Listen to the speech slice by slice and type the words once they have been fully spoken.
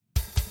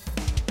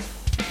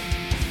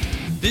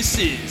This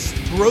is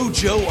Bro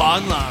Joe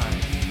Online.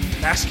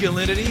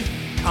 Masculinity,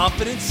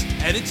 confidence,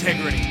 and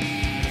integrity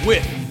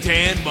with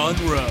Dan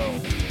Monroe.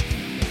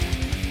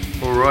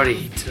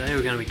 Alrighty, today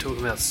we're going to be talking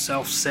about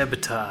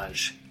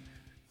self-sabotage.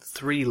 The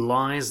 3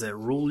 lies that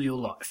rule your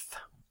life.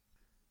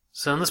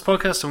 So in this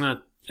podcast I'm going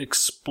to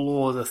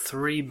explore the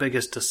 3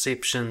 biggest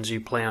deceptions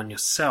you play on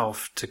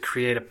yourself to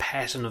create a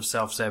pattern of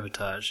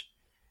self-sabotage,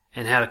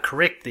 and how to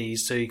correct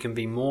these so you can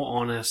be more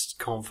honest,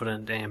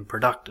 confident, and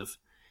productive.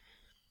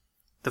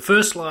 The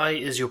first lie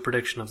is your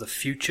prediction of the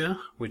future,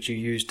 which you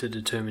use to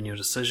determine your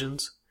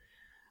decisions.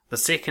 The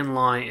second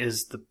lie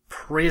is the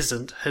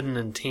present hidden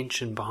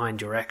intention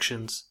behind your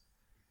actions.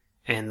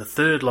 And the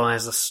third lie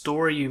is the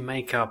story you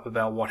make up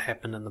about what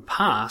happened in the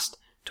past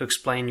to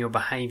explain your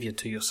behavior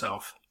to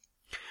yourself.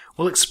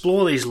 We'll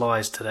explore these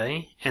lies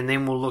today, and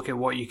then we'll look at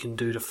what you can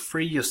do to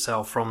free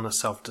yourself from the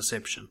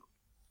self-deception.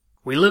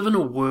 We live in a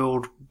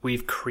world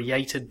we've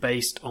created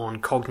based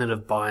on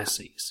cognitive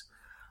biases.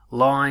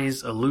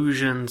 Lies,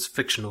 illusions,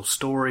 fictional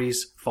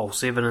stories,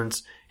 false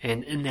evidence,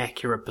 and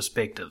inaccurate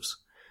perspectives.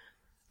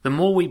 The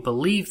more we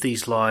believe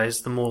these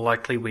lies, the more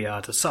likely we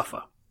are to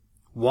suffer.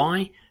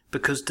 Why?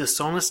 Because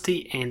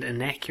dishonesty and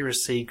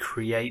inaccuracy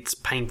creates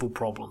painful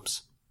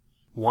problems.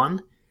 1.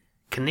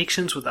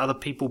 Connections with other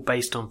people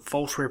based on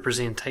false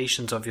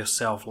representations of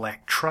yourself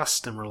lack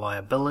trust and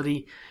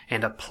reliability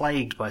and are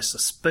plagued by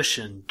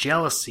suspicion,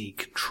 jealousy,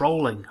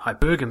 controlling,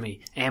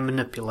 hypergamy, and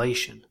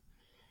manipulation.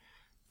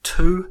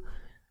 2.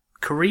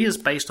 Careers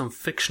based on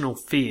fictional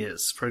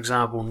fears, for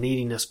example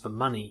neediness for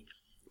money,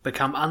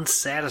 become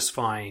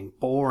unsatisfying,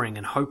 boring,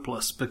 and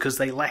hopeless because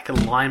they lack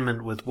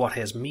alignment with what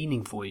has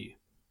meaning for you.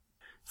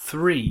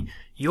 3.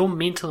 Your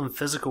mental and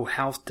physical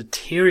health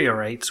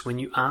deteriorates when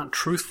you aren't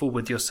truthful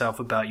with yourself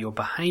about your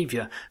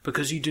behavior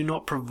because you do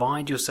not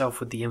provide yourself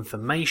with the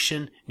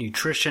information,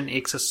 nutrition,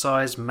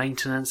 exercise,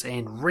 maintenance,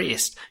 and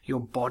rest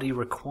your body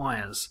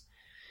requires.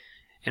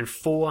 And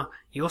 4.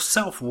 Your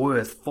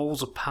self-worth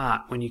falls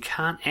apart when you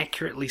can't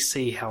accurately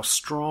see how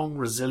strong,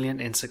 resilient,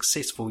 and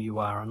successful you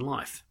are in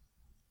life.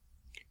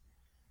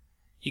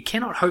 You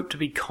cannot hope to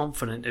be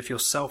confident if your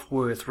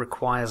self-worth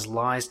requires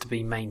lies to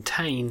be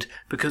maintained,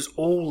 because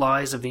all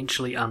lies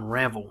eventually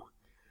unravel.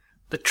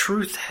 The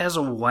truth has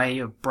a way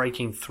of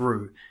breaking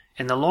through,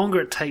 and the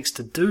longer it takes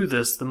to do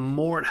this, the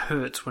more it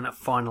hurts when it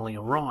finally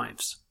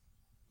arrives.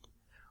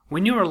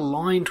 When you're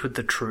aligned with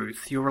the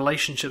truth, your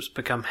relationships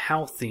become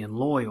healthy and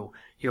loyal,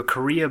 your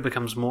career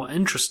becomes more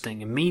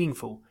interesting and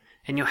meaningful,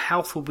 and your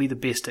health will be the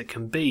best it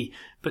can be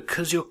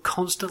because you're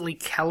constantly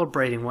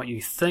calibrating what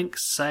you think,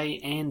 say,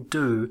 and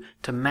do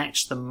to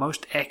match the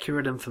most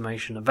accurate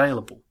information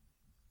available.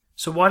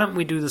 So why don't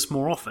we do this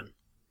more often?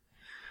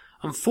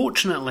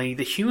 Unfortunately,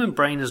 the human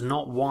brain is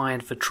not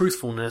wired for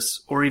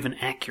truthfulness or even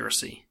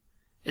accuracy.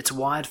 It's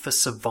wired for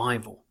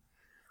survival.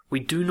 We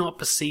do not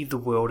perceive the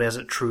world as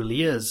it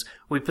truly is.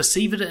 We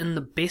perceive it in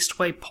the best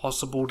way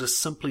possible to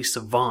simply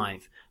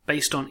survive,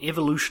 based on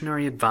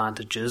evolutionary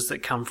advantages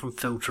that come from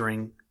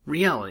filtering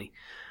reality.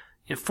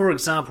 And for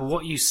example,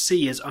 what you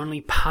see is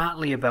only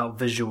partly about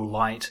visual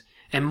light,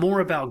 and more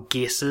about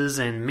guesses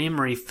and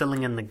memory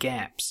filling in the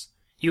gaps.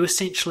 You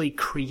essentially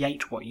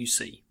create what you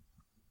see.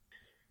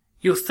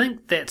 You'll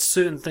think that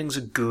certain things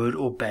are good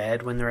or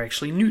bad when they're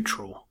actually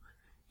neutral.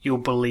 You'll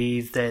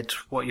believe that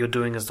what you're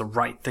doing is the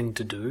right thing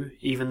to do,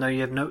 even though you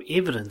have no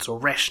evidence or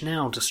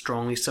rationale to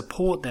strongly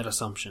support that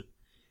assumption.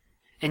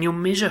 And you'll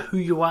measure who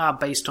you are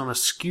based on a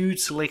skewed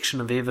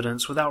selection of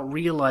evidence without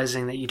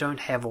realizing that you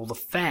don't have all the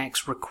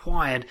facts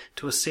required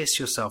to assess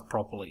yourself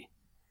properly.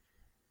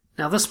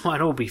 Now this might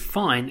all be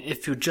fine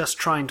if you're just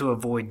trying to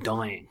avoid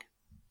dying.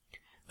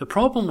 The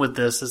problem with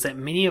this is that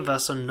many of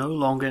us are no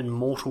longer in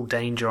mortal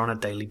danger on a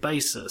daily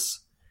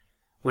basis.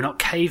 We're not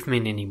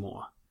cavemen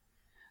anymore.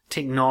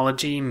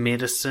 Technology,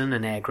 medicine,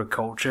 and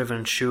agriculture have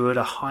ensured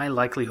a high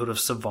likelihood of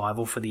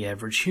survival for the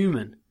average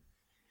human.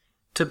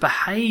 To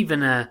behave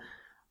in a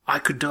 "I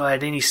could die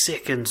at any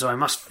second, so I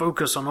must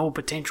focus on all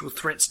potential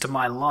threats to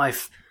my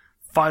life"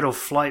 fight or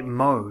flight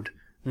mode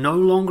no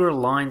longer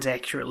aligns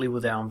accurately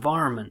with our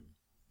environment.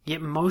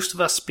 Yet most of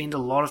us spend a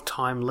lot of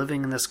time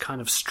living in this kind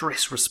of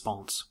stress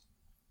response.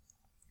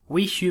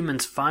 We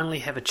humans finally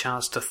have a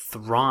chance to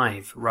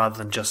thrive rather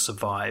than just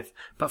survive,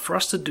 but for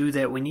us to do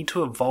that we need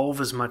to evolve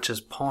as much as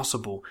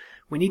possible.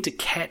 We need to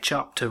catch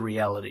up to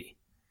reality.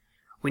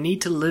 We need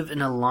to live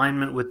in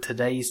alignment with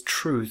today's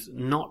truth,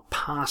 not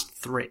past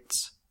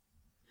threats.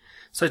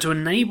 So to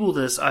enable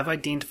this, I've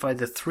identified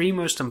the 3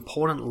 most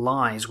important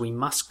lies we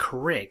must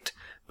correct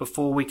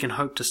before we can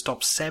hope to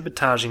stop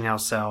sabotaging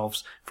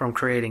ourselves from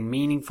creating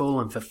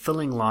meaningful and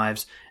fulfilling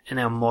lives in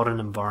our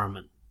modern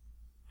environment.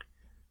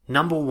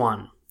 Number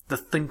 1. The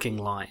thinking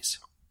lies.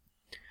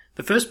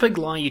 The first big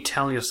lie you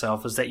tell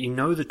yourself is that you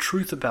know the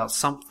truth about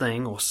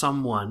something or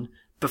someone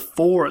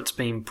before it's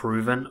been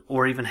proven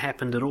or even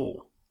happened at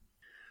all.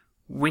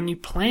 When you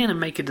plan and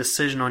make a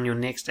decision on your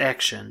next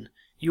action,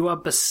 you are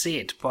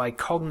beset by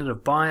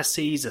cognitive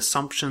biases,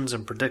 assumptions,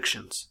 and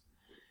predictions.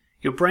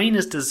 Your brain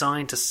is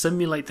designed to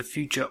simulate the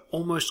future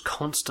almost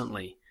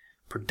constantly,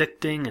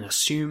 predicting and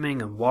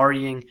assuming and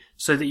worrying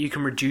so that you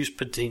can reduce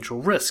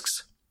potential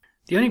risks.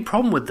 The only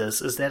problem with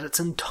this is that it's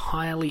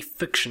entirely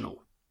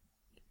fictional.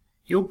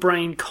 Your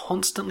brain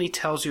constantly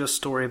tells you a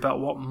story about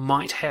what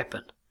might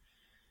happen.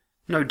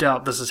 No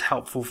doubt this is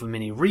helpful for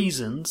many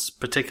reasons,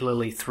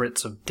 particularly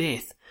threats of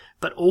death,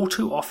 but all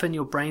too often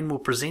your brain will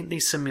present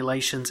these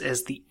simulations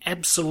as the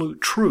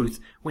absolute truth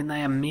when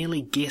they are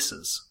merely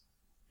guesses.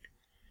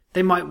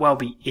 They might well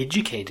be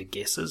educated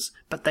guesses,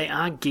 but they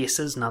are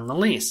guesses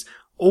nonetheless,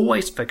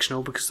 always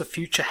fictional because the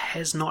future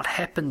has not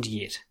happened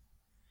yet.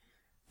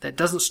 That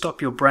doesn't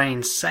stop your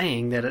brain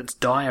saying that its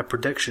dire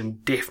prediction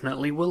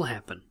definitely will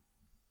happen.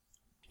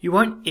 You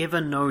won't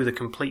ever know the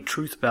complete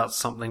truth about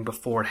something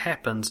before it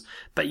happens,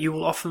 but you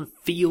will often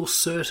feel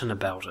certain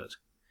about it.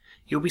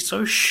 You'll be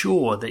so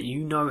sure that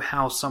you know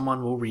how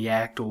someone will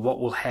react or what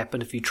will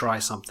happen if you try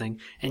something,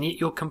 and yet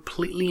you're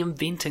completely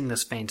inventing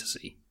this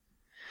fantasy.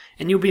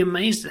 And you'll be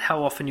amazed at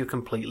how often you're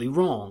completely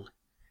wrong.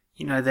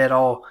 You know that,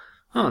 oh,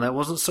 that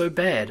wasn't so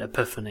bad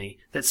epiphany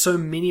that so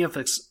many of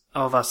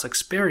us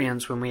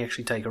experience when we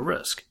actually take a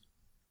risk.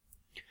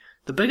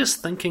 The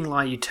biggest thinking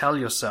lie you tell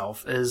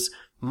yourself is,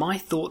 my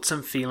thoughts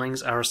and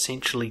feelings are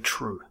essentially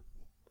true.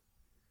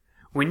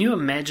 When you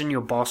imagine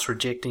your boss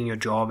rejecting your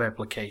job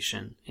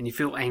application and you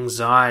feel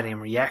anxiety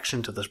in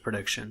reaction to this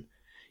prediction,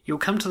 you'll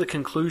come to the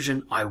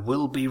conclusion, I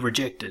will be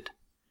rejected.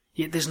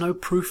 Yet there's no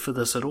proof for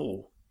this at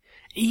all.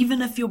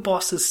 Even if your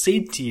boss has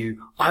said to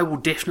you, I will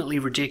definitely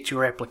reject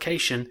your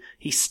application,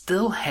 he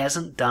still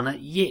hasn't done it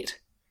yet.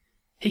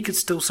 He could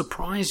still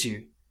surprise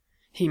you.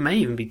 He may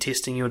even be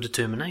testing your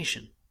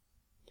determination.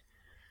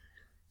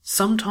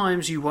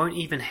 Sometimes you won't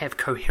even have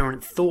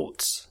coherent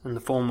thoughts in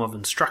the form of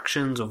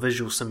instructions or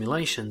visual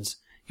simulations.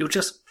 You'll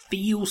just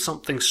feel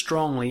something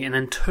strongly and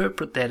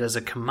interpret that as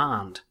a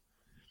command.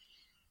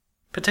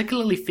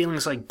 Particularly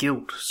feelings like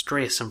guilt,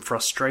 stress, and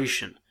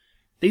frustration.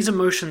 These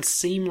emotions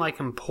seem like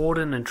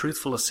important and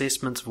truthful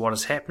assessments of what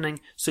is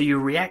happening, so you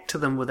react to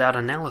them without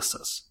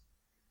analysis.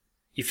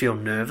 You feel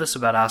nervous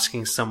about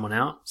asking someone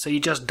out, so you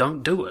just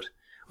don't do it,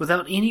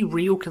 without any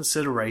real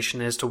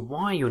consideration as to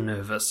why you're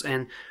nervous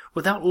and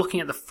without looking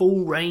at the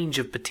full range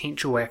of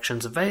potential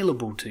actions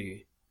available to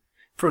you.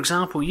 For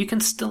example, you can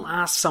still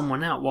ask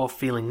someone out while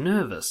feeling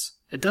nervous.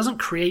 It doesn't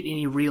create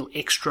any real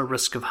extra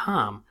risk of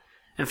harm.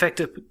 In fact,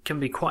 it can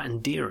be quite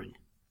endearing.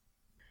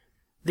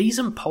 These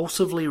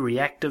impulsively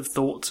reactive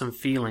thoughts and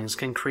feelings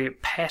can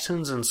create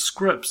patterns and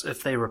scripts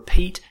if they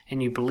repeat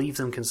and you believe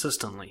them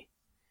consistently.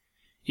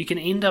 You can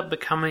end up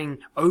becoming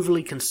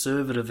overly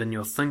conservative in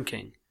your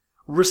thinking,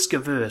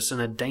 risk-averse in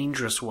a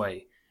dangerous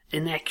way,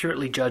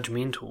 inaccurately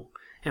judgmental,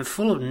 and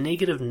full of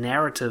negative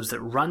narratives that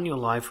run your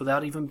life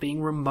without even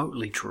being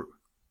remotely true.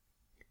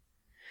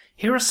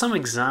 Here are some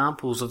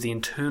examples of the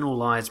internal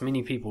lies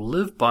many people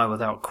live by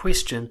without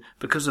question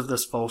because of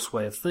this false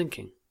way of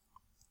thinking.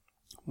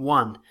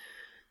 1.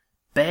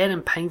 Bad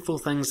and painful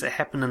things that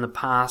happened in the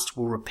past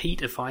will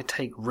repeat if I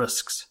take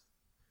risks.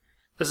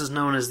 This is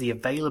known as the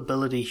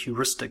availability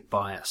heuristic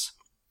bias.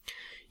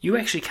 You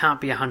actually can't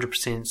be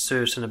 100%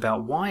 certain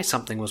about why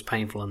something was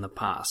painful in the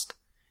past.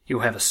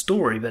 You'll have a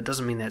story, but it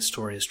doesn't mean that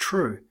story is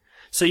true.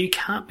 So you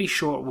can't be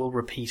sure it will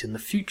repeat in the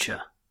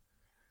future.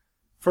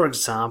 For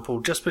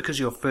example, just because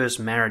your first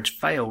marriage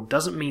failed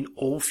doesn't mean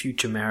all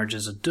future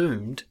marriages are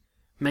doomed.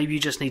 Maybe you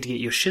just need to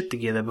get your shit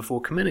together before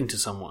committing to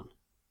someone.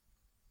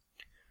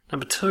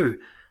 Number 2,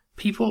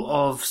 people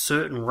of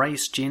certain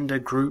race, gender,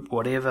 group,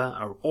 whatever,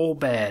 are all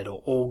bad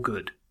or all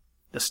good.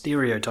 The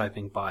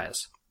stereotyping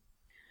bias.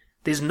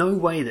 There's no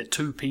way that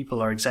two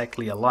people are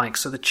exactly alike,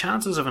 so the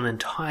chances of an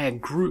entire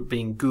group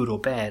being good or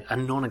bad are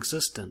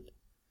non-existent.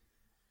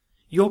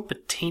 Your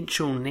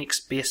potential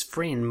next best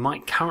friend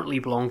might currently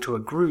belong to a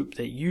group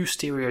that you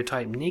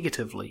stereotype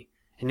negatively,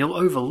 and you'll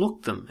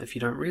overlook them if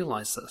you don't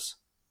realize this.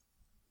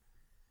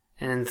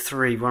 And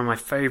 3, one of my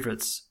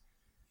favorites,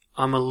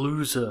 I'm a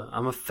loser,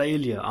 I'm a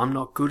failure, I'm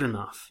not good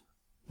enough,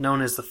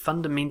 known as the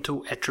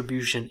fundamental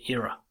attribution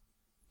error.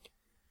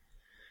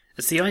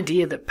 It's the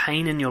idea that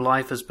pain in your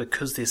life is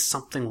because there's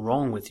something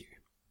wrong with you.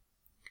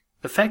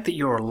 The fact that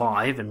you're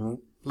alive and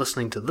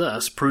listening to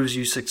this proves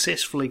you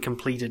successfully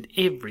completed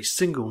every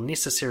single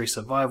necessary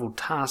survival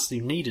task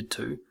you needed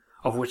to,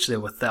 of which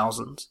there were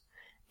thousands,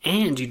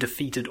 and you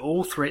defeated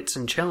all threats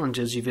and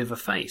challenges you've ever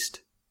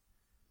faced.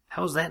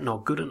 How is that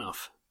not good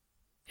enough?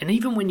 And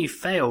even when you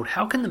failed,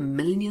 how can the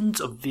millions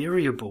of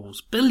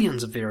variables,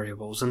 billions of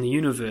variables in the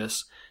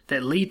universe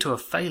that lead to a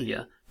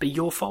failure be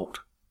your fault?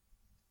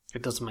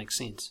 It doesn't make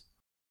sense.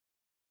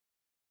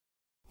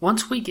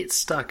 Once we get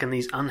stuck in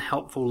these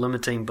unhelpful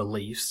limiting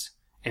beliefs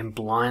and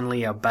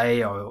blindly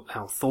obey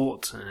our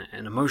thoughts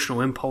and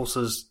emotional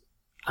impulses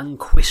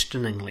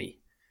unquestioningly,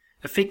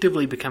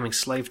 effectively becoming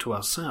slave to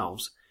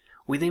ourselves,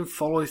 we then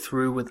follow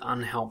through with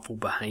unhelpful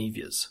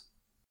behaviors.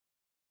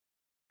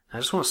 I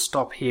just want to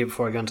stop here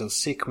before I go into the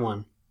second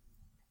one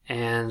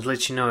and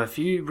let you know if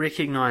you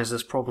recognize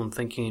this problem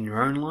thinking in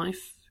your own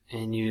life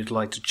and you'd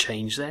like to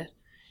change that,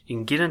 you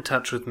can get in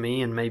touch with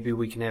me and maybe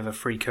we can have a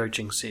free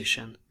coaching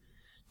session.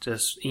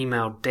 Just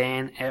email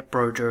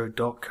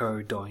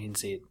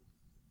dan@brojo.co.nz.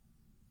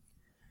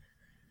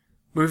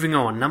 Moving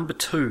on, number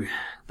 2,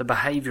 the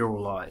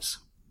behavioral lies.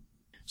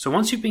 So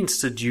once you've been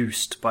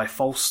seduced by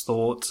false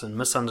thoughts and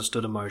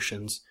misunderstood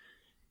emotions,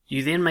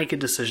 you then make a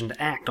decision to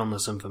act on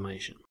this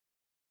information.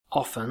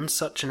 Often,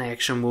 such an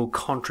action will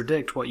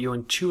contradict what you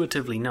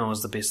intuitively know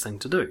is the best thing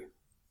to do.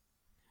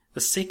 The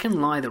second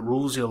lie that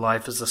rules your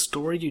life is the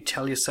story you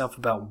tell yourself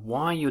about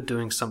why you're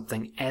doing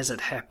something as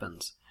it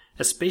happens,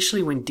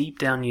 especially when deep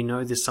down you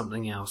know there's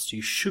something else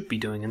you should be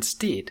doing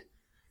instead.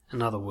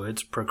 In other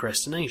words,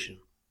 procrastination.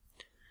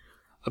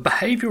 A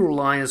behavioral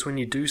lie is when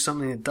you do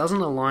something that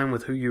doesn't align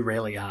with who you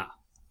really are.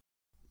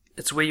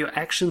 It's where your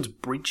actions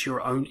breach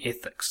your own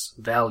ethics,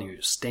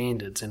 values,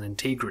 standards, and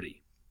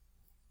integrity.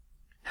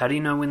 How do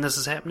you know when this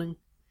is happening?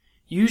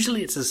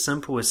 Usually it's as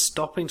simple as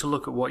stopping to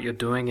look at what you're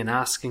doing and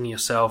asking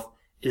yourself,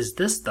 is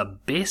this the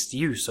best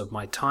use of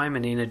my time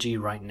and energy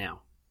right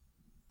now?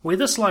 Where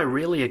this lie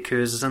really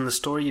occurs is in the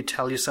story you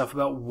tell yourself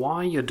about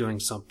why you're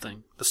doing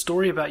something, the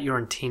story about your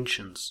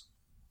intentions.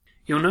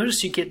 You'll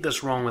notice you get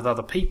this wrong with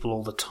other people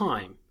all the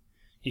time.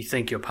 You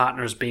think your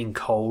partner is being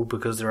cold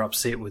because they're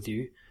upset with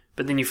you,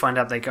 but then you find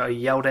out they got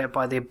yelled at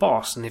by their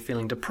boss and they're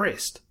feeling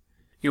depressed.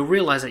 You'll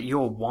realize that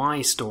your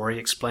why story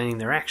explaining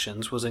their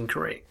actions was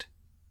incorrect.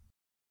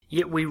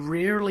 Yet we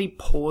rarely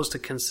pause to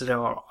consider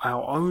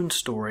our own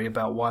story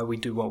about why we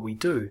do what we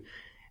do,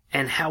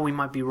 and how we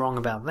might be wrong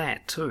about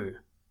that too.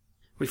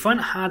 We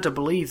find it hard to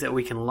believe that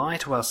we can lie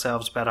to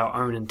ourselves about our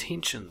own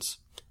intentions,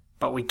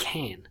 but we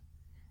can,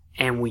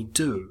 and we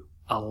do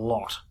a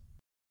lot.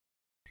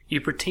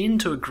 You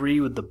pretend to agree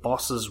with the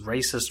boss's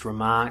racist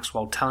remarks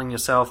while telling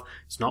yourself,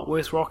 it's not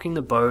worth rocking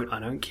the boat, I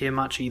don't care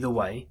much either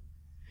way.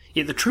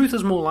 Yet the truth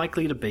is more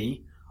likely to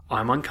be,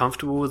 I'm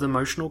uncomfortable with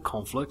emotional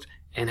conflict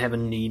and have a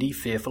needy,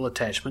 fearful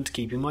attachment to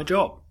keeping my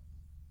job.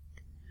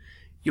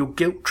 You'll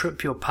guilt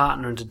trip your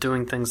partner into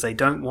doing things they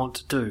don't want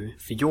to do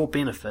for your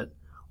benefit,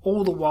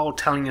 all the while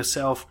telling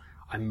yourself,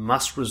 I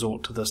must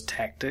resort to this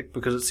tactic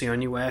because it's the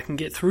only way I can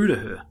get through to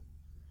her.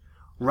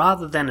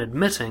 Rather than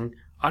admitting,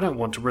 I don't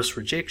want to risk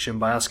rejection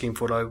by asking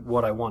for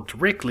what I want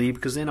directly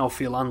because then I'll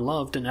feel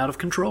unloved and out of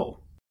control.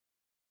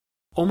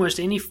 Almost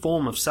any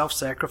form of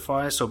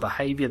self-sacrifice or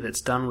behavior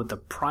that's done with the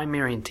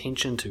primary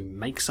intention to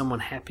make someone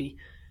happy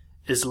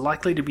is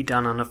likely to be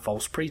done under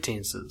false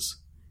pretenses.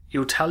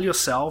 You'll tell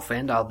yourself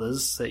and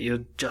others that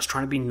you're just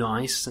trying to be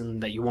nice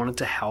and that you wanted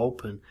to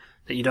help and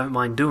that you don't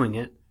mind doing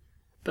it,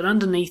 but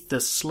underneath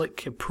this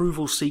slick,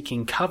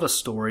 approval-seeking cover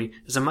story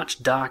is a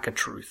much darker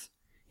truth.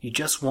 You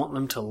just want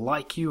them to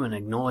like you and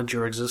acknowledge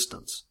your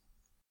existence.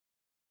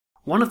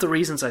 One of the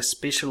reasons I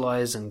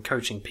specialize in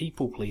coaching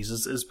people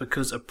pleasers is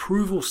because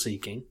approval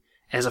seeking,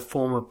 as a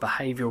form of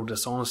behavioral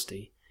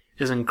dishonesty,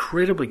 is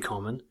incredibly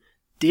common,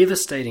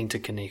 devastating to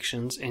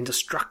connections, and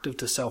destructive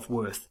to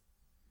self-worth.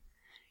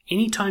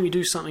 Anytime you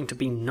do something to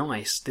be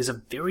nice, there's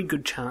a very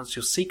good chance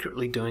you're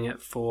secretly doing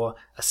it for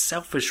a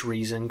selfish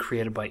reason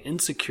created by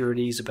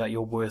insecurities about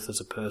your worth as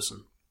a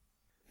person.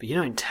 But you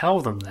don't tell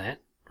them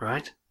that,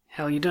 right?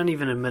 Hell, you don't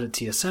even admit it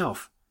to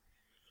yourself.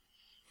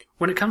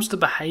 When it comes to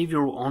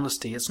behavioral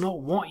honesty, it's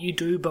not what you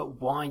do, but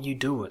why you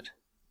do it.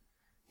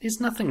 There's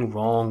nothing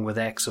wrong with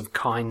acts of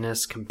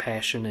kindness,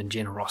 compassion, and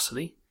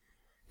generosity.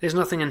 There's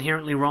nothing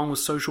inherently wrong with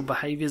social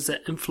behaviors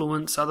that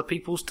influence other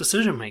people's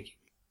decision-making.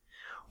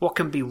 What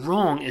can be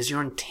wrong is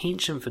your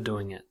intention for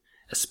doing it,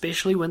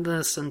 especially when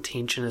this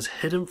intention is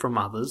hidden from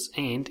others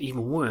and,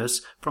 even worse,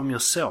 from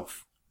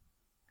yourself.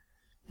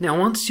 Now,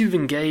 once you've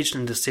engaged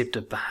in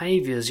deceptive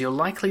behaviors, you're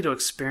likely to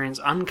experience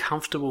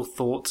uncomfortable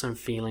thoughts and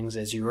feelings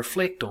as you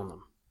reflect on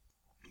them.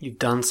 You've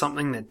done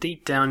something that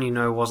deep down you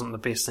know wasn't the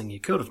best thing you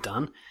could have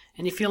done,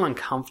 and you feel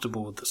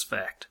uncomfortable with this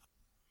fact.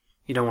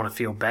 You don't want to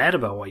feel bad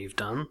about what you've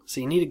done, so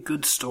you need a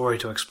good story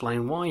to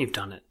explain why you've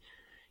done it.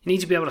 You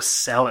need to be able to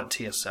sell it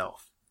to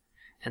yourself.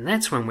 And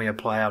that's when we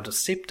apply our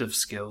deceptive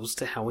skills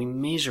to how we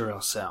measure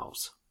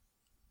ourselves.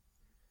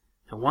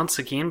 And once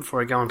again,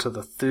 before I go into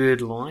the third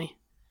lie,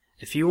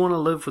 if you want to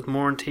live with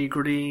more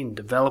integrity and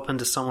develop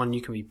into someone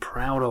you can be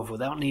proud of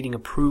without needing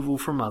approval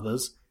from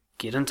others,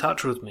 get in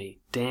touch with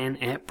me,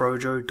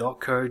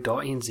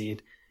 dan@brojo.co.nz,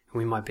 and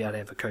we might be able to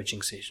have a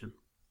coaching session.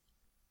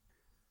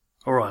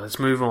 Alright, let's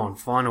move on.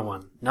 Final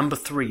one. Number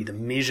 3, the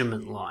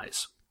measurement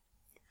lies.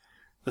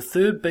 The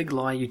third big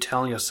lie you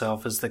tell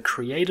yourself is the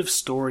creative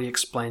story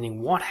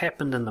explaining what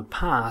happened in the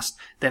past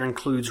that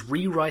includes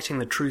rewriting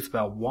the truth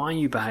about why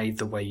you behaved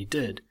the way you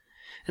did,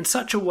 in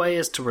such a way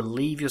as to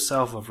relieve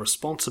yourself of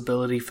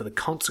responsibility for the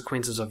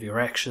consequences of your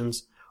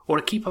actions, or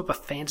to keep up a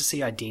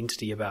fantasy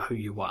identity about who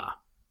you are.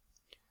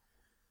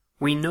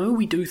 We know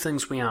we do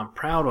things we aren't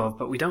proud of,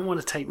 but we don't want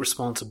to take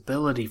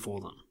responsibility for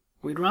them.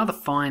 We'd rather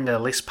find a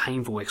less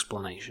painful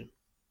explanation.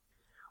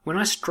 When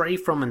I stray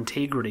from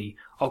integrity,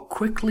 I'll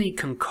quickly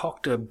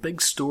concoct a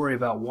big story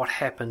about what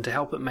happened to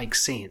help it make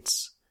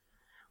sense.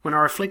 When I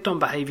reflect on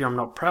behavior I'm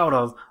not proud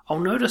of, I'll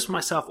notice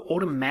myself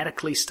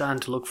automatically starting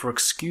to look for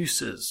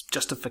excuses,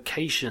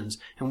 justifications,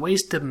 and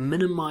ways to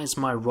minimize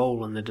my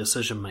role in the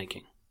decision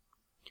making.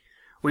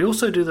 We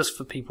also do this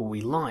for people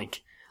we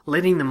like.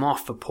 letting them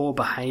off for poor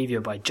behavior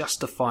by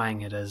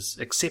justifying it as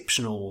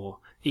exceptional or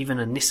even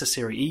a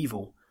necessary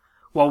evil,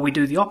 while we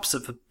do the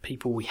opposite for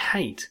people we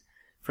hate,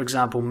 for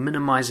example,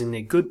 minimizing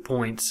their good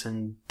points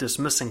and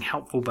dismissing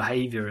helpful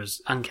behavior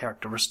as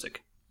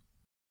uncharacteristic.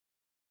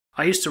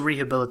 I used to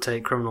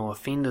rehabilitate criminal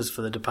offenders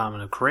for the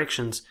Department of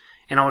Corrections,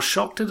 and I was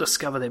shocked to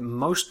discover that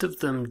most of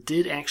them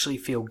did actually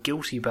feel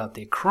guilty about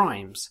their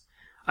crimes.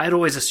 I had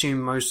always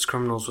assumed most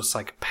criminals were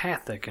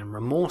psychopathic and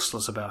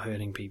remorseless about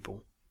hurting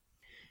people.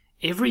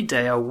 Every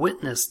day I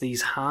witness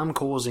these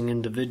harm-causing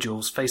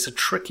individuals face a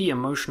tricky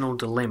emotional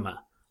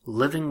dilemma,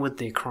 living with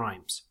their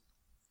crimes.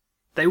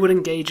 They would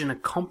engage in a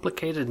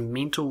complicated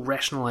mental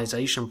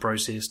rationalization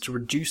process to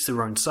reduce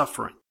their own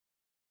suffering.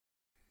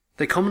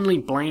 They commonly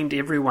blamed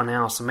everyone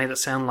else and made it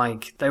sound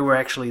like they were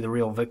actually the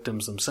real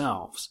victims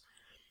themselves.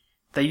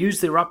 They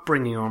used their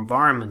upbringing or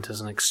environment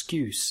as an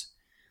excuse.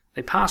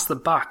 They passed the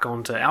buck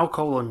on to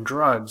alcohol and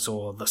drugs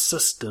or the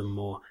system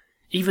or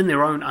even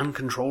their own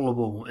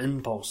uncontrollable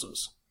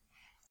impulses.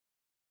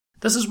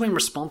 This is when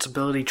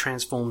responsibility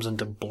transforms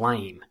into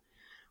blame,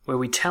 where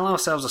we tell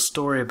ourselves a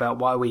story about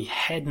why we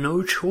had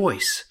no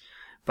choice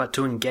but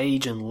to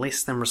engage in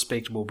less than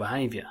respectable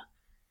behavior.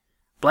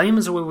 Blame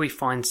is where we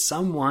find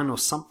someone or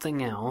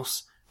something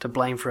else to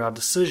blame for our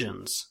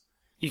decisions.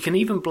 You can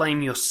even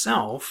blame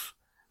yourself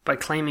by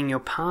claiming your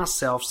past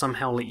self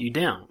somehow let you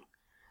down.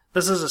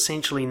 This is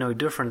essentially no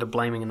different to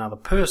blaming another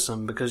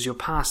person because your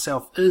past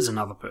self is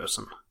another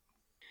person.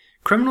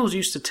 Criminals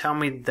used to tell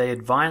me they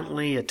had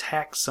violently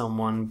attacked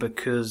someone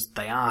because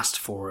they asked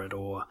for it,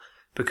 or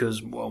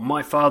because, well,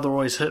 my father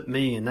always hit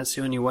me and that's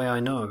the only way I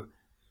know.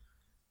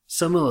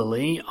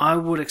 Similarly, I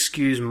would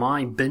excuse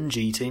my binge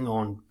eating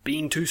on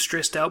being too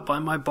stressed out by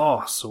my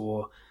boss,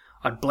 or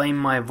I'd blame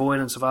my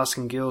avoidance of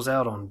asking girls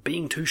out on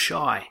being too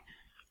shy.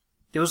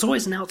 There was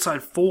always an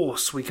outside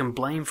force we can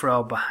blame for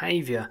our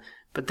behavior,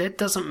 but that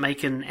doesn't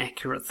make it an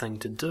accurate thing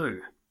to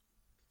do.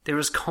 There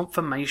is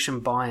confirmation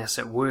bias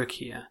at work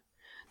here.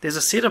 There's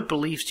a set of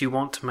beliefs you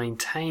want to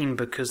maintain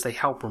because they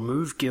help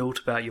remove guilt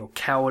about your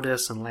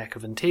cowardice and lack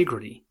of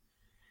integrity.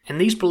 And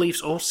these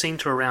beliefs all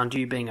center around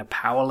you being a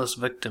powerless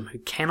victim who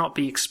cannot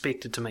be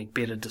expected to make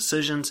better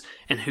decisions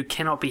and who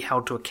cannot be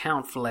held to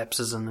account for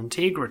lapses in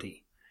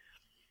integrity.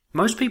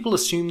 Most people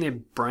assume their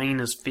brain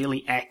is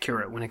fairly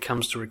accurate when it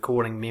comes to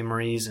recording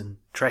memories and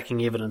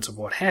tracking evidence of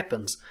what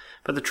happens,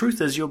 but the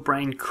truth is your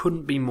brain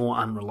couldn't be more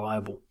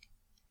unreliable.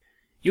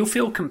 You'll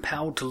feel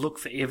compelled to look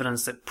for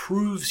evidence that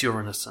proves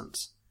your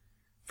innocence.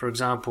 For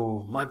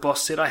example, my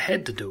boss said I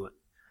had to do it,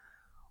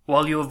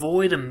 while you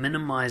avoid and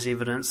minimize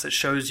evidence that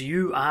shows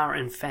you are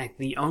in fact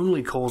the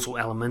only causal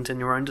element in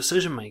your own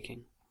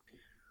decision-making.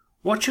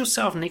 Watch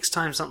yourself next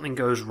time something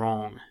goes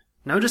wrong.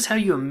 Notice how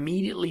you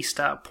immediately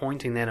start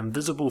pointing that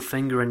invisible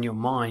finger in your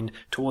mind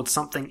towards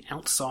something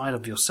outside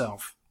of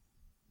yourself.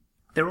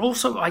 There are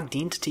also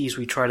identities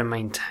we try to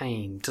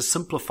maintain to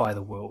simplify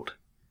the world.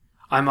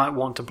 I might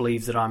want to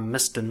believe that I'm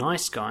Mr.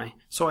 Nice Guy,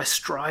 so I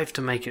strive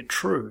to make it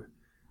true.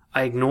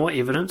 I ignore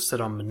evidence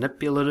that I'm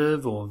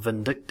manipulative or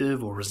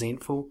vindictive or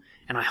resentful,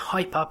 and I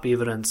hype up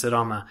evidence that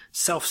I'm a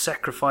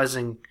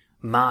self-sacrificing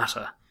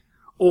martyr,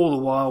 all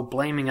the while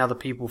blaming other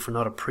people for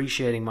not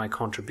appreciating my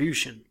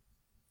contribution.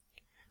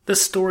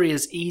 This story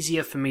is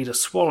easier for me to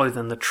swallow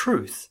than the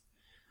truth,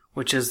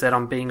 which is that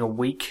I'm being a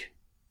weak,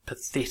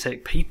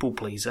 pathetic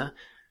people-pleaser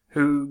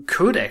who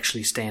could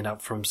actually stand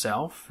up for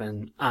himself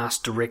and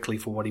ask directly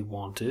for what he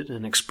wanted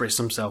and express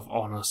himself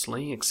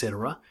honestly,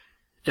 etc.,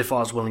 if I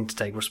was willing to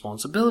take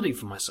responsibility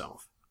for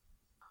myself.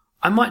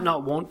 I might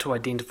not want to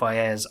identify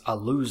as a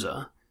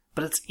loser,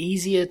 but it's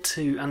easier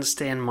to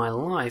understand my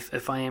life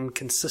if I am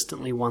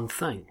consistently one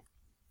thing.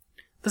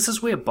 This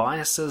is where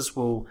biases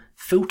will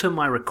filter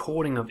my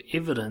recording of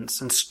evidence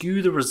and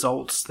skew the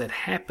results that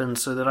happen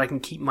so that I can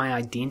keep my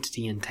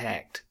identity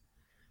intact.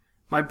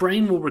 My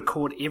brain will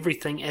record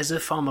everything as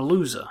if I'm a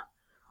loser.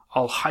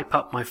 I'll hype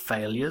up my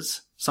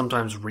failures,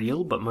 sometimes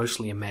real but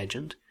mostly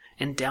imagined,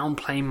 and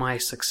downplay my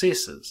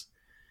successes.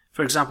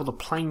 For example, the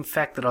plain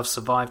fact that I've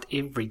survived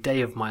every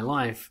day of my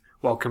life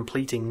while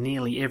completing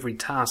nearly every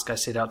task I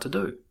set out to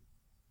do.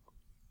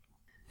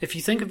 If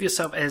you think of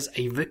yourself as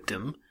a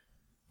victim,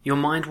 your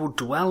mind will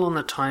dwell on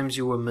the times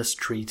you were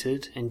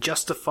mistreated and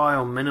justify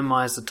or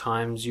minimize the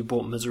times you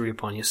brought misery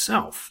upon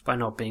yourself by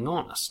not being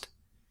honest.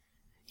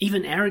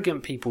 Even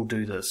arrogant people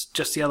do this,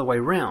 just the other way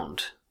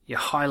round. You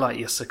highlight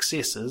your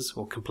successes,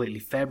 or completely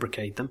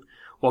fabricate them,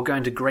 while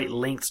going to great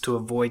lengths to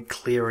avoid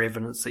clear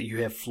evidence that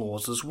you have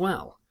flaws as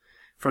well.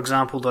 For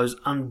example, those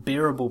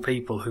unbearable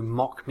people who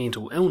mock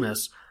mental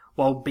illness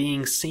while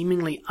being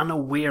seemingly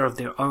unaware of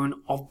their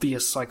own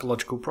obvious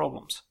psychological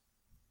problems.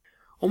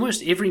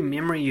 Almost every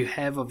memory you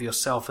have of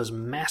yourself is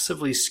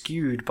massively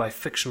skewed by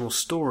fictional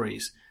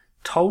stories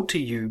told to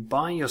you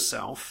by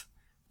yourself,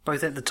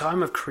 both at the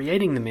time of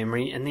creating the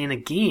memory and then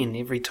again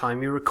every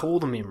time you recall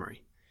the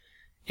memory.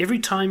 Every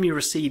time you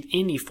receive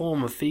any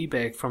form of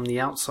feedback from the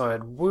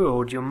outside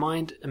world, your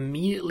mind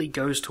immediately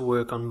goes to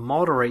work on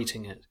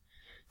moderating it,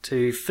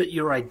 to fit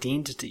your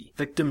identity,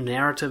 victim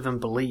narrative and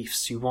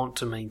beliefs you want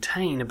to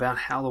maintain about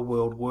how the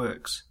world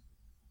works.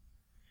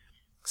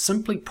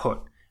 Simply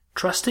put,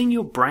 trusting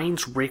your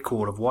brain's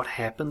record of what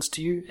happens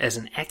to you as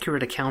an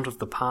accurate account of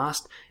the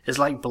past is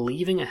like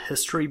believing a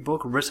history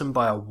book written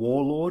by a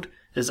warlord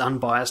is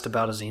unbiased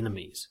about his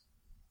enemies.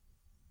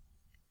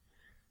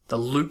 The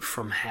loop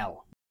from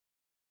hell.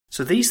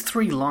 So these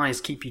three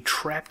lies keep you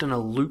trapped in a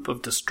loop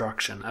of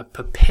destruction, a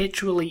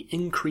perpetually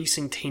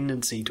increasing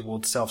tendency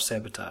towards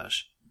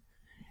self-sabotage.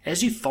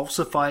 As you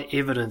falsify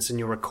evidence in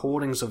your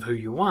recordings of who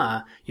you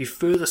are, you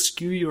further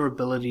skew your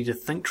ability to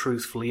think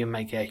truthfully and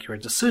make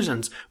accurate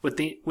decisions,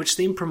 which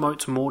then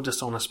promotes more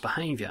dishonest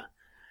behavior.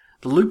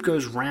 The loop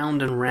goes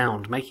round and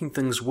round, making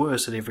things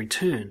worse at every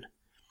turn.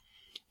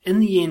 In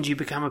the end, you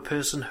become a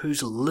person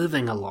who's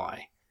living a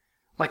lie.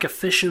 Like a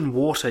fish in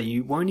water,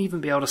 you won't even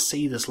be able to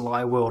see this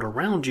lie world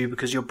around you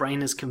because your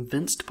brain is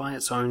convinced by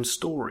its own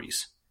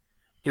stories.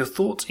 Your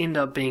thoughts end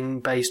up being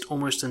based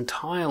almost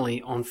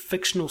entirely on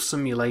fictional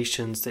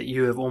simulations that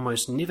you have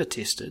almost never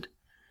tested.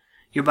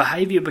 Your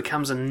behavior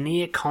becomes a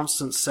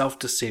near-constant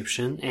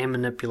self-deception and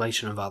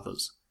manipulation of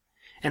others.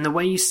 And the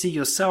way you see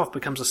yourself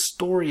becomes a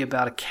story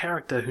about a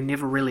character who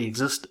never really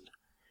existed.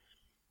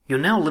 You're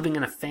now living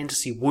in a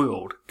fantasy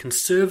world,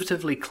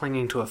 conservatively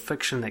clinging to a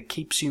fiction that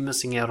keeps you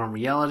missing out on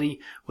reality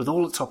with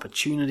all its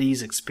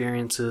opportunities,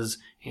 experiences,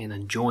 and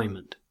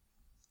enjoyment.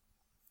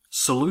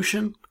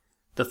 Solution?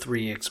 The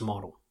 3X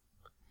model.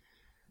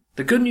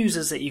 The good news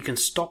is that you can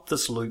stop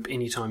this loop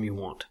anytime you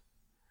want.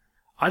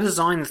 I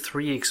designed the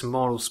 3X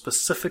model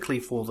specifically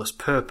for this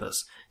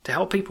purpose, to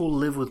help people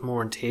live with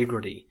more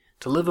integrity,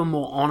 to live a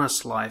more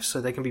honest life so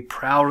they can be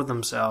proud of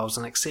themselves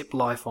and accept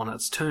life on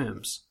its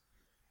terms.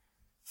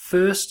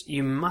 First,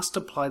 you must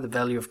apply the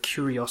value of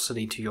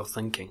curiosity to your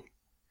thinking.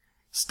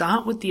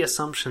 Start with the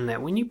assumption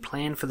that when you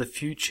plan for the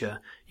future,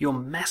 you're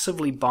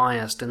massively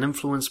biased and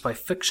influenced by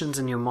fictions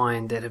in your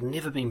mind that have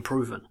never been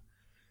proven.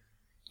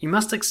 You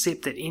must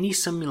accept that any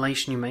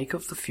simulation you make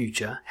of the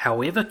future,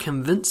 however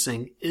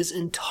convincing, is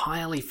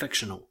entirely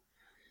fictional.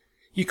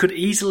 You could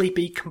easily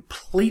be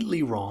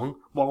completely wrong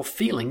while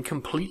feeling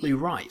completely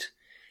right,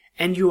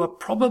 and you are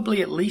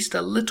probably at least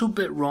a little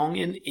bit wrong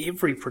in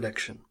every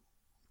prediction.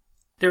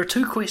 There are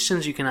two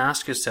questions you can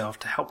ask yourself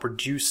to help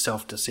reduce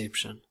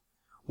self-deception.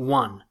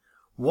 1.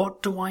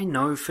 What do I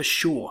know for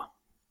sure?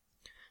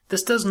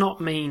 This does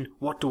not mean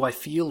what do I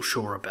feel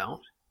sure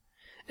about.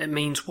 It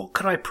means what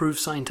could I prove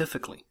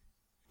scientifically?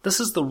 This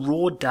is the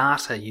raw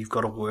data you've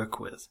got to work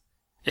with.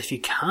 If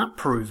you can't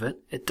prove it,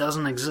 it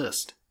doesn't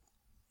exist.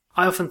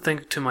 I often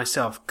think to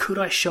myself, could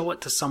I show it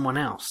to someone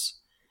else?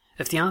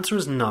 If the answer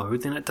is no,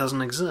 then it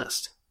doesn't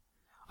exist.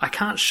 I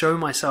can't show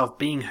myself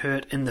being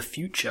hurt in the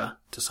future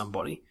to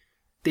somebody,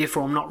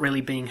 therefore I'm not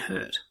really being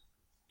hurt.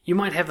 You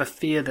might have a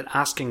fear that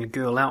asking a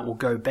girl out will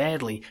go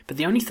badly, but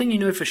the only thing you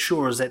know for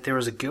sure is that there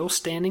is a girl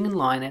standing in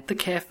line at the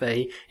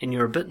cafe and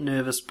you're a bit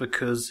nervous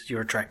because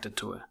you're attracted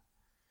to her.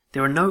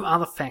 There are no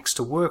other facts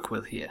to work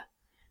with here.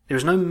 There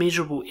is no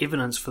measurable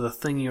evidence for the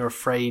thing you're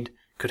afraid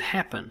could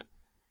happen.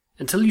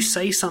 Until you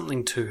say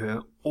something to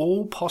her,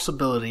 all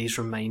possibilities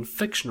remain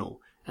fictional,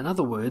 in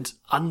other words,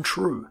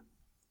 untrue.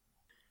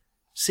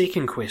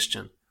 Second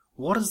question,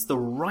 what is the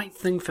right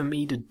thing for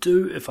me to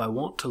do if I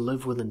want to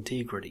live with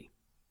integrity?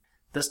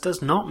 This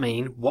does not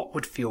mean what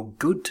would feel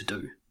good to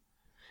do.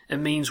 It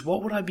means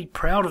what would I be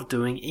proud of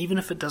doing even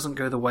if it doesn't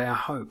go the way I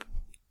hope?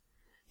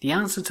 The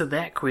answer to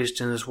that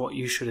question is what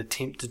you should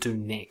attempt to do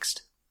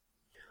next.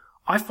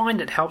 I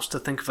find it helps to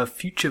think of a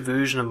future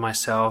version of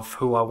myself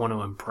who I want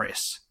to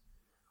impress.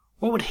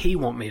 What would he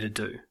want me to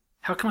do?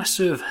 How can I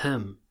serve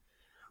him?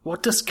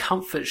 What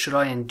discomfort should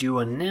I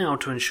endure now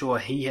to ensure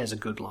he has a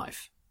good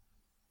life?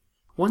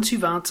 Once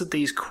you've answered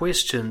these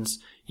questions,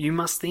 you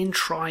must then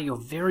try your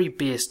very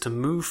best to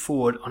move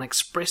forward on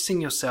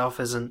expressing yourself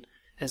as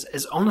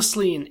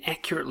honestly and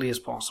accurately as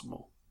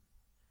possible.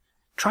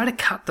 Try to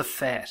cut the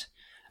fat.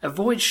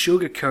 Avoid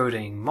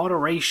sugarcoating,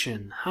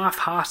 moderation,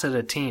 half-hearted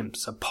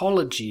attempts,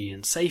 apology,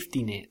 and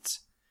safety nets.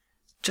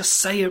 Just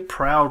say it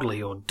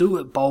proudly or do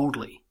it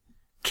boldly.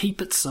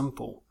 Keep it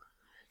simple.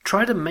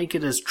 Try to make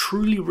it as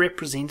truly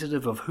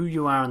representative of who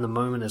you are in the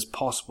moment as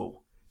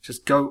possible.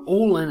 Just go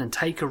all in and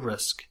take a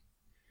risk.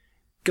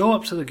 Go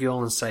up to the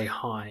girl and say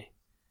hi.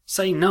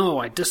 Say no,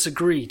 I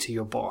disagree to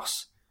your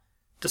boss.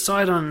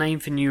 Decide on a name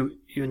for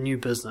your new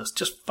business.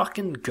 Just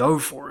fucking go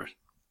for it.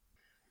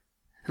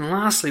 And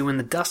lastly, when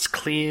the dust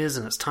clears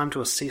and it's time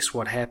to assess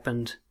what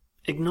happened,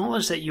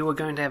 acknowledge that you are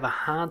going to have a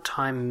hard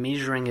time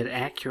measuring it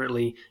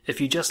accurately if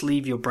you just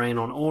leave your brain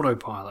on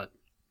autopilot.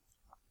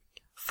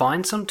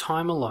 Find some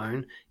time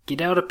alone,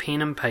 get out a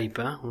pen and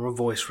paper or a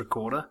voice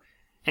recorder,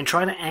 and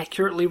try to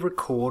accurately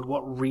record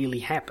what really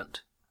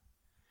happened.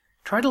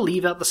 Try to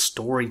leave out the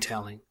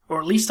storytelling, or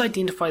at least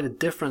identify the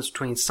difference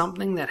between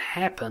something that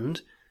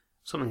happened,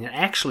 something that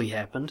actually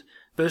happened,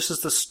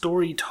 versus the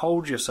story you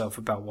told yourself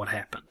about what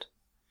happened.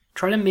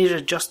 Try to measure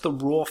just the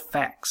raw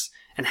facts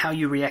and how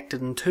you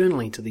reacted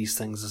internally to these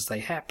things as they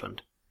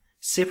happened.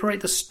 Separate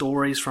the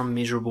stories from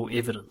measurable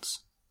evidence.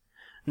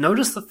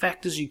 Notice the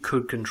factors you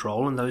could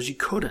control and those you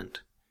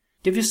couldn't.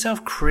 Give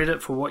yourself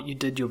credit for what you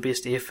did your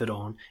best effort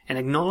on and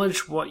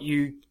acknowledge what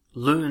you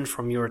learned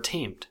from your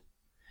attempt.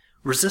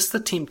 Resist the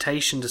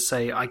temptation to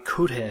say, I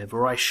could have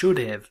or I should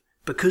have,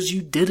 because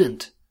you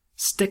didn't.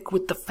 Stick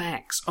with the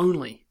facts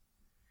only.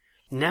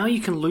 Now you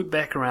can loop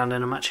back around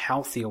in a much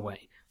healthier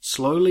way,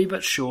 slowly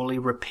but surely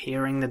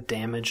repairing the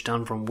damage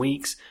done from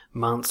weeks,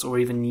 months, or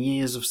even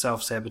years of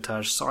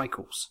self-sabotage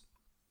cycles.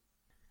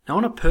 Now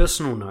on a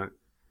personal note,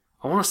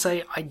 I want to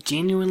say I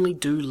genuinely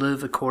do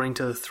live according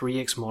to the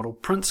 3X model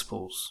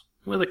principles,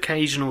 with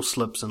occasional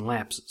slips and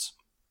lapses.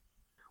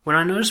 When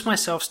I notice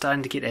myself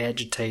starting to get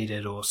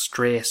agitated or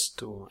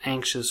stressed or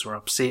anxious or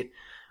upset,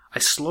 I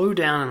slow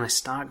down and I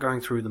start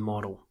going through the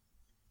model.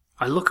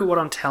 I look at what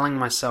I'm telling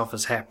myself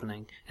is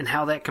happening and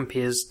how that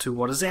compares to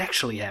what is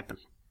actually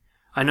happening.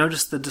 I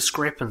notice the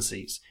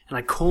discrepancies and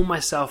I call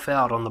myself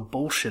out on the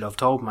bullshit I've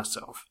told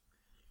myself.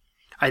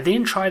 I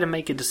then try to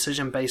make a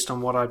decision based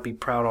on what I'd be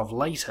proud of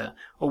later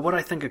or what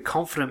I think a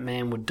confident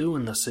man would do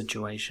in this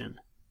situation.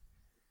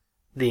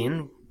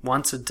 Then,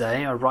 once a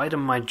day, I write in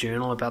my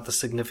journal about the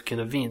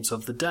significant events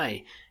of the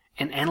day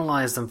and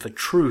analyze them for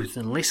truth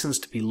and lessons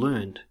to be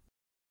learned.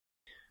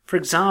 For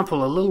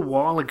example, a little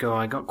while ago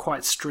I got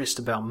quite stressed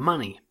about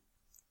money.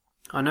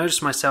 I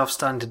noticed myself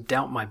starting to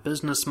doubt my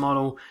business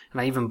model,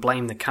 and I even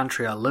blamed the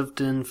country I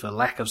lived in for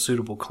lack of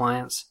suitable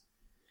clients.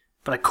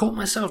 But I caught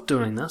myself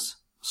doing this,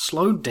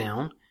 slowed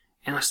down,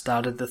 and I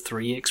started the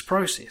 3X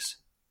process.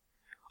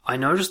 I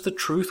noticed the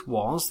truth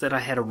was that I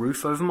had a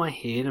roof over my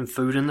head and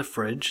food in the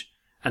fridge,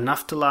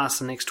 enough to last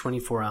the next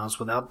 24 hours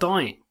without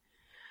dying.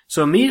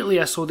 So immediately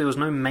I saw there was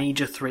no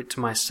major threat to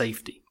my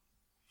safety.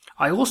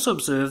 I also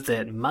observed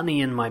that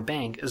money in my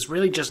bank is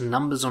really just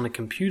numbers on a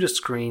computer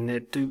screen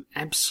that do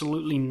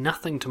absolutely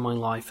nothing to my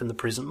life in the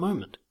present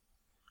moment.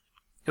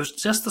 It was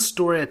just the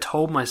story I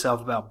told myself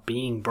about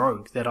being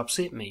broke that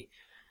upset me.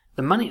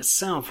 The money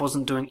itself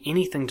wasn't doing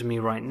anything to me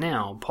right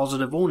now,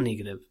 positive or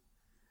negative.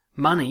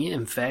 Money,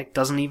 in fact,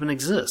 doesn't even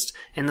exist,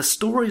 and the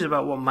stories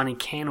about what money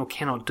can or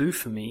cannot do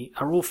for me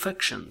are all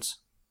fictions.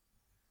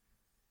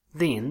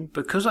 Then,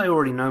 because I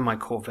already know my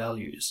core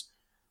values,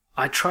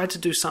 I tried to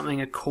do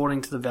something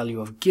according to the value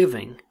of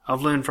giving.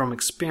 I've learned from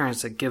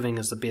experience that giving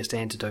is the best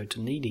antidote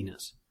to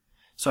neediness.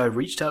 So I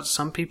reached out to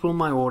some people in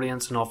my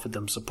audience and offered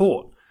them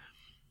support.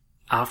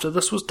 After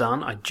this was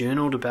done, I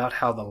journaled about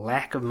how the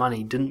lack of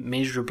money didn't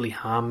measurably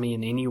harm me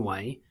in any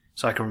way,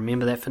 so I can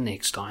remember that for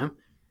next time,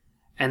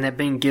 and that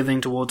being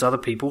giving towards other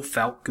people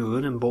felt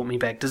good and brought me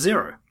back to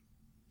zero.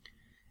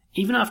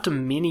 Even after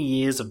many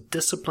years of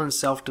disciplined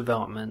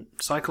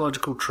self-development,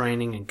 psychological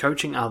training, and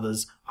coaching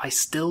others, I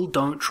still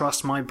don't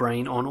trust my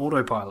brain on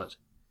autopilot.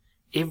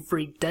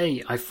 Every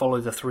day I follow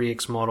the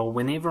 3X model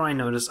whenever I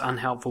notice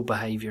unhelpful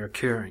behavior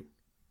occurring.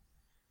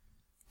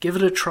 Give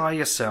it a try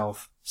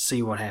yourself,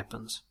 see what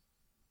happens.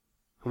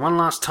 And one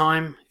last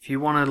time, if you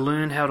want to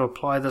learn how to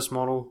apply this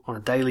model on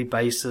a daily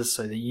basis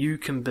so that you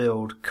can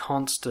build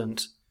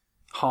constant,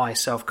 high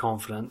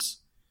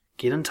self-confidence,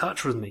 get in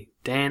touch with me,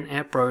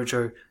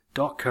 dan@brojo.co.nz.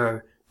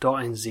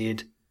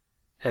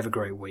 Have a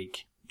great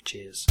week.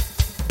 Cheers.